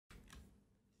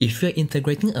If you're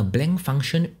integrating a blank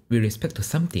function with respect to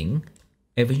something,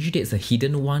 eventually there's a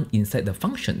hidden one inside the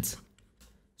functions.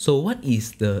 So what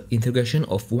is the integration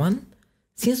of 1?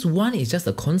 Since 1 is just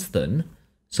a constant,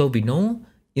 so we know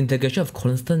integration of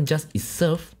constant just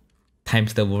itself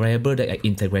times the variable that you're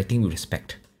integrating with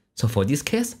respect. So for this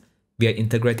case, we are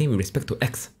integrating with respect to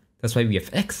x. That's why we have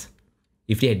x.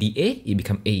 If they are dA, it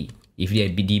becomes a. If they are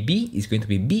dB, it's going to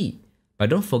be b.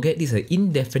 But don't forget, these are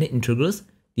indefinite integrals.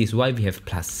 This is why we have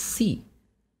plus c.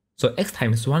 So x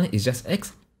times 1 is just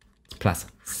x plus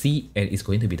c, and it's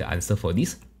going to be the answer for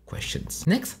these questions.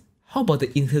 Next, how about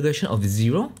the integration of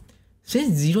 0?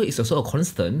 Since 0 is also a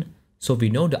constant, so we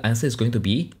know the answer is going to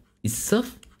be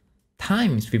itself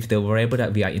times with the variable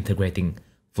that we are integrating.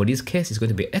 For this case, it's going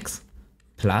to be x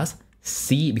plus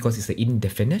c because it's an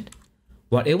indefinite.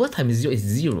 Whatever times 0 is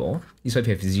 0, this is why we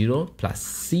have 0 plus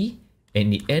c,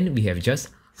 and in the end, we have just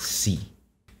c.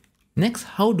 Next,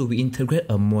 how do we integrate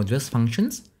a modulus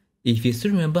functions? If you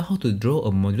still remember how to draw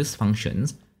a modulus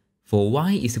functions, for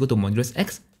y is equal to modulus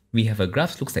x, we have a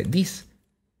graph looks like this,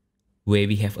 where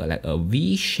we have like a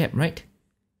V shape, right?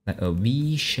 Like a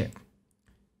V shape.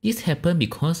 This happened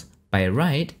because by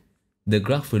right, the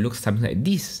graph will look something like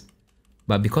this.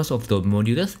 But because of the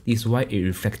modulus, this is why it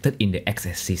reflected in the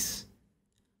x-axis.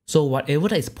 So whatever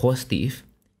that is positive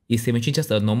is eventually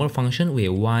just a normal function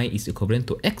where y is equivalent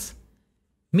to x.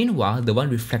 Meanwhile, the one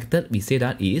reflected, we say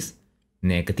that is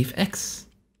negative x.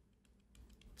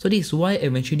 So this is why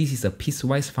eventually this is a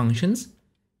piecewise functions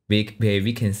where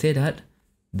we can say that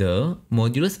the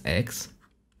modulus x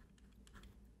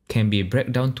can be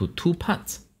broken down to two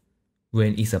parts.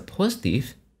 When it's a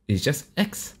positive, it's just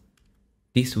x.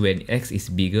 This when x is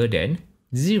bigger than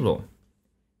 0.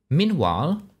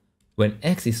 Meanwhile, when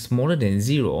x is smaller than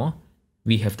 0,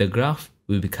 we have the graph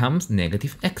will becomes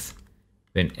negative x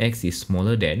when x is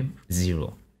smaller than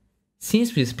 0.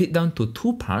 Since we split down to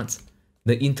two parts,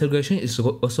 the integration is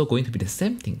also going to be the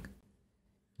same thing,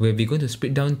 where we're going to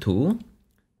split down to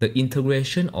the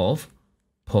integration of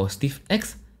positive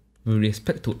x with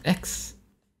respect to x,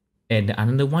 and the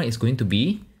another one is going to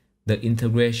be the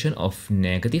integration of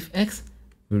negative x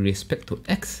with respect to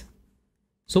x.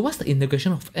 So what's the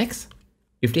integration of x?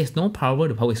 If there's no power,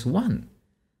 the power is 1.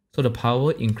 So the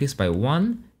power increased by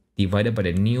 1 divided by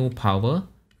the new power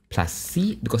plus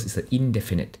c because it's an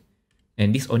indefinite.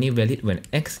 And this only valid when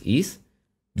x is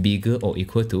bigger or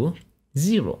equal to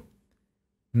 0.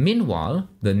 Meanwhile,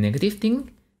 the negative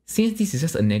thing, since this is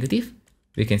just a negative,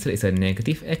 we can say it's a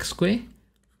negative x squared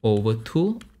over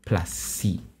 2 plus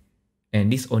c.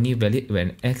 And this only valid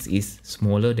when x is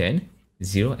smaller than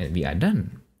 0, and we are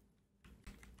done.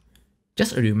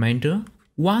 Just a reminder,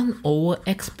 1 over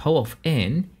x power of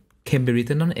n can be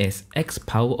written down as x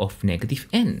power of negative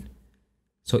n.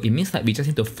 So it means that we just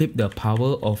need to flip the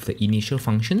power of the initial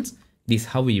functions. This is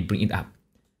how we bring it up.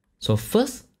 So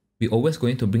first, we're always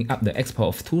going to bring up the x power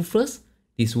of 2 first.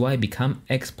 This y become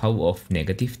x power of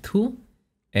negative 2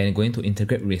 and going to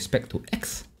integrate with respect to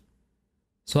x.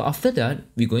 So after that,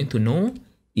 we're going to know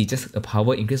it's just a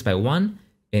power increased by 1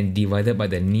 and divided by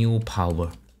the new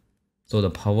power. So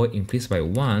the power increased by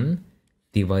 1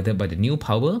 divided by the new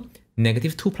power.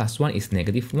 Negative 2 plus 1 is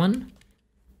negative 1.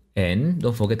 And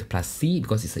don't forget to plus c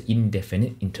because it's an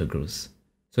indefinite integrals.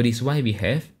 So this is why we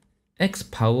have x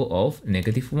power of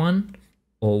negative 1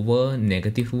 over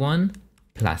negative 1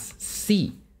 plus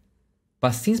c.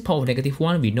 But since power of negative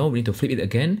 1, we know we need to flip it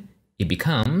again. It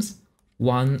becomes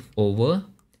 1 over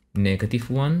negative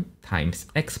 1 times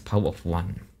x power of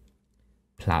 1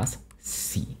 plus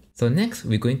c. So next,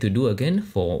 we're going to do again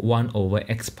for 1 over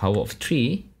x power of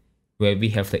 3, where we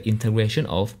have the integration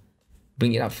of,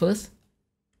 bring it up first,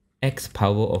 x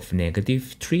power of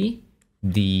negative 3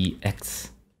 dx.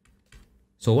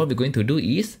 So what we're going to do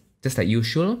is, just like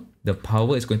usual, the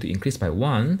power is going to increase by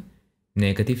 1,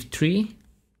 negative 3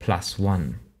 plus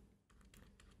 1.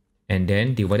 And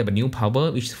then divided by new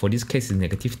power, which for this case is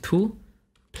negative 2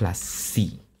 plus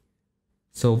c.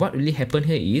 So what really happened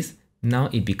here is, now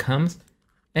it becomes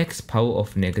x power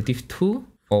of negative 2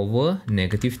 over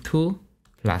negative 2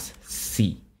 plus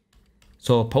c.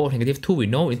 So power of negative 2, we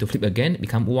know we need to flip again,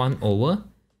 become 1 over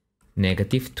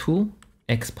negative 2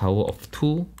 x power of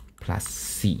 2 plus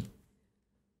c.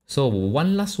 So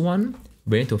one last one,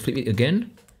 we need to flip it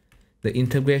again. The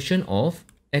integration of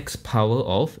x power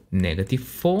of negative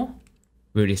 4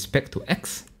 with respect to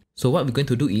x. So what we're going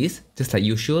to do is, just like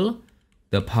usual,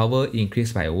 the power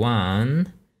increased by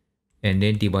 1 and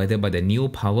then divided by the new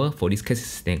power, for this case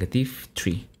is negative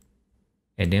 3.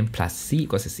 And then plus c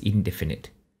because it's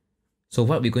indefinite. So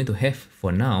what we're going to have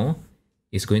for now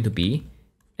is going to be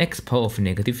x power of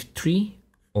negative 3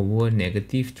 over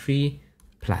negative 3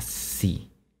 plus c.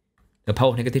 The power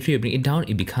of negative 3, we bring it down,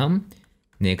 it becomes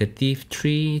negative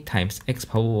 3 times x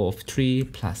power of 3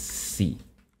 plus c.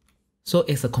 So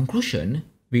as a conclusion,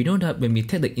 we know that when we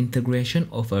take the integration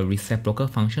of a reciprocal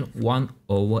function 1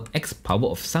 over x power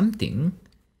of something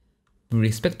with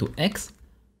respect to x,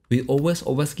 we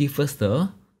always give us the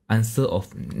answer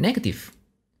of negative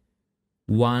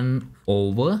 1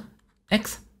 over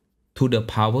x to the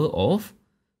power of,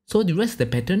 so the rest of the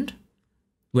pattern,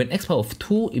 when x power of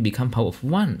 2, it becomes power of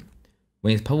 1.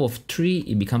 When it's power of 3,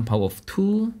 it becomes power of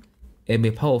 2. And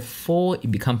with power of 4, it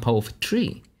becomes power of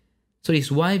 3. So this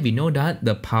is why we know that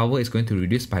the power is going to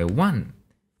reduce by 1.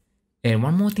 And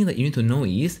one more thing that you need to know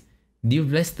is, do you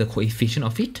realize the coefficient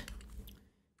of it?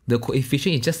 The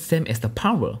coefficient is just same as the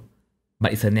power,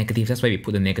 but it's a negative. That's why we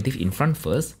put the negative in front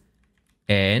first.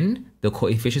 And the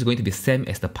coefficient is going to be same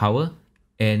as the power,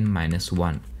 n minus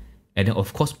 1. And then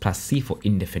of course plus c for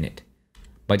indefinite.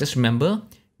 But just remember,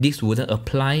 this wouldn't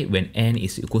apply when n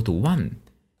is equal to 1.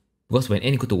 Because when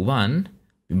n equal to 1,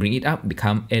 we bring it up,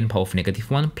 become n power of negative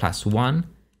 1 plus 1,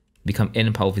 become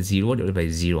n power of 0 divided by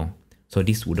 0. So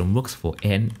this wouldn't work for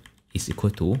n is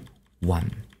equal to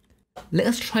 1. Let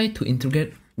us try to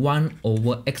integrate 1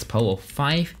 over x power of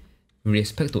 5 with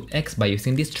respect to x by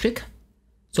using this trick.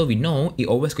 So we know it's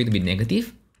always going to be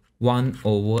negative 1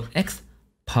 over x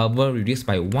power reduced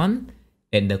by 1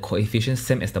 and the coefficient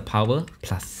same as the power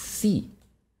plus c.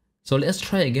 So let's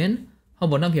try again. How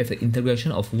about now we have the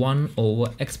integration of 1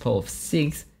 over x power of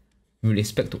 6 with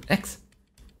respect to x.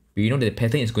 We know that the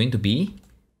pattern is going to be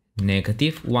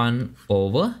negative 1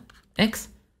 over x.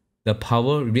 The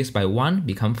power reduced by 1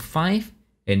 becomes 5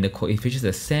 and the coefficient is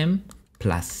the same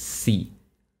plus c.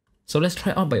 So let's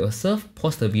try out by yourself.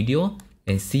 Pause the video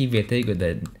and see whether you got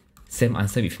the same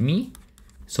answer with me.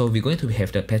 So we're going to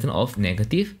have the pattern of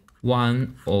negative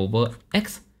 1 over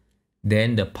x.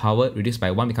 Then the power reduced by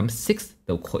 1 becomes 6.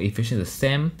 The coefficient is the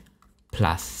same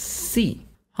plus c.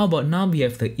 How about now we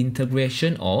have the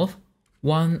integration of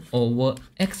 1 over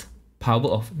x power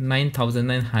of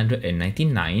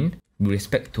 9999 with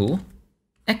respect to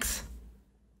x.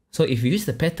 So if you use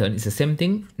the pattern, it's the same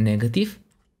thing, negative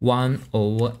 1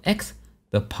 over x,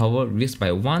 the power reduced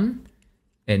by 1,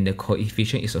 and the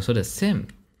coefficient is also the same,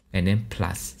 and then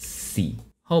plus c.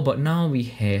 How about now we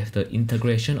have the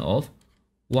integration of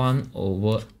 1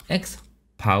 over x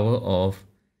power of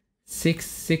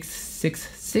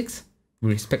 6666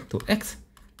 with respect to x.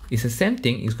 It's the same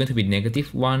thing, it's going to be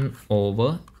negative 1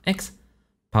 over x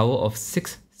power of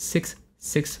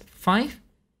 6665,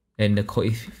 and the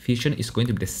coefficient is going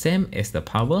to be the same as the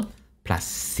power plus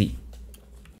c.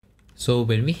 So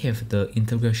when we have the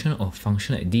integration of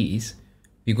function like this,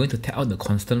 we're going to take out the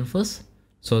constant first.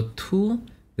 So 2,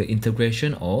 the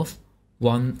integration of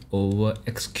 1 over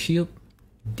x cubed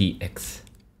dx.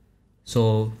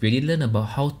 So we already learned about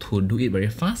how to do it very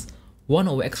fast. 1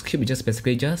 over x cubed is just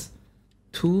basically just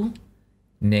 2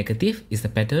 negative is the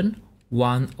pattern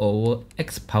 1 over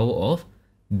x power of,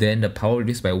 then the power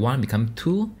reduced by 1 become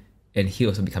 2, and here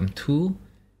also become 2,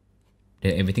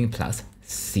 then everything plus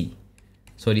c.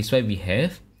 So this is why we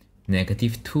have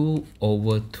negative 2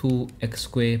 over 2x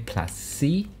squared plus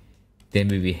c. Then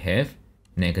we will have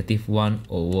negative 1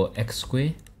 over x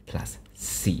squared plus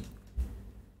c.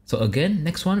 So again,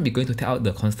 next one, we're going to take out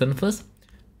the constant first,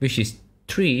 which is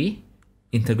 3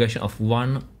 integration of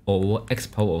 1 over x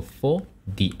power of 4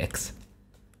 dx.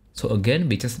 So again,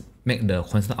 we just make the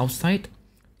constant outside,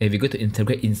 and we go to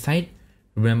integrate inside.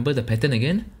 Remember the pattern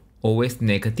again, always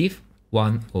negative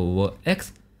 1 over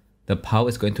x. The power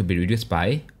is going to be reduced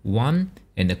by 1,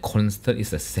 and the constant is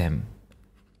the same.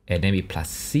 And then we plus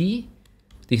c.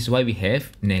 This is why we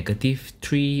have negative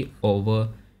 3 over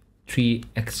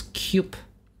 3x cubed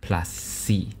plus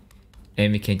c.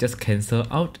 And we can just cancel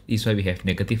out. This is why we have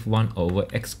negative 1 over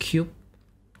x cubed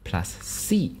plus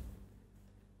c.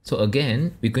 So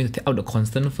again, we're going to take out the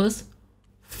constant first.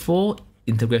 4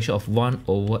 integration of 1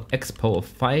 over x power of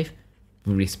 5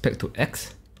 with respect to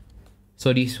x.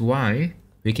 So this is why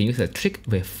we can use a trick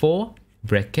where 4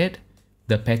 bracket,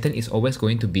 the pattern is always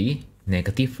going to be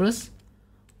negative first.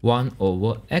 1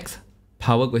 over x,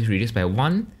 power going to reduce by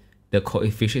 1, the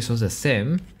coefficient is also the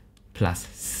same, plus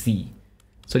c.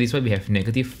 So this is why we have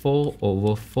negative 4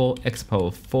 over 4x power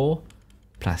of 4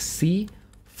 plus c.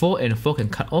 4 and 4 can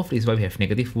cut off, this is why we have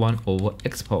negative 1 over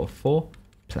x power of 4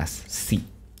 plus c.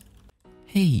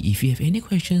 Hey, if you have any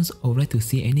questions or would like to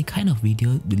see any kind of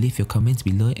video, leave your comments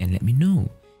below and let me know.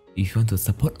 If you want to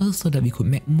support us so that we could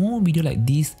make more videos like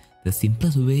this, the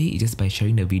simplest way is just by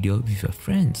sharing the video with your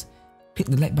friends. Click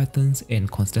the like buttons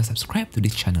and consider subscribe to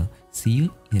this channel. See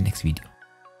you in the next video.